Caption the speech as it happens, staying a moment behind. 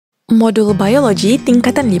Modul Biologi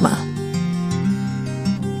Tingkatan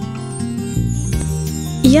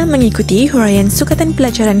 5. Ia mengikuti huraian sukatan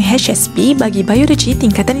pelajaran HSP bagi Biologi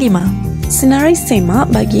Tingkatan 5. Senarai semak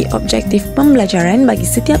bagi objektif pembelajaran bagi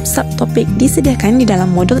setiap subtopik disediakan di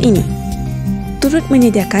dalam modul ini. Turut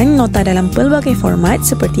menyediakan nota dalam pelbagai format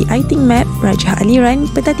seperti iting map, rajah aliran,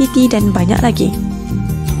 peta titi dan banyak lagi.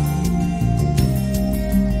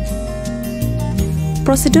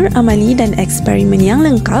 Prosedur amali dan eksperimen yang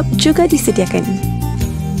lengkap juga disediakan.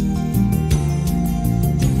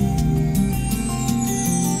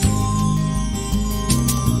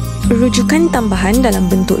 Rujukan tambahan dalam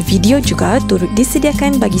bentuk video juga turut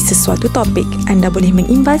disediakan bagi sesuatu topik. Anda boleh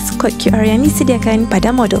mengimbas kod QR yang disediakan pada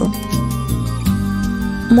modul.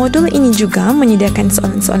 Modul ini juga menyediakan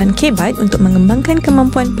soalan-soalan kebat untuk mengembangkan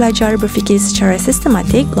kemampuan pelajar berfikir secara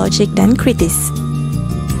sistematik, logik dan kritis.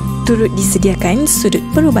 Turut disediakan sudut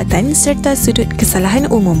perubatan serta sudut kesalahan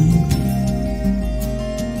umum.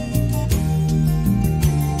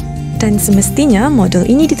 Dan semestinya modul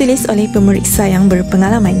ini ditulis oleh pemeriksa yang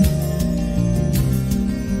berpengalaman.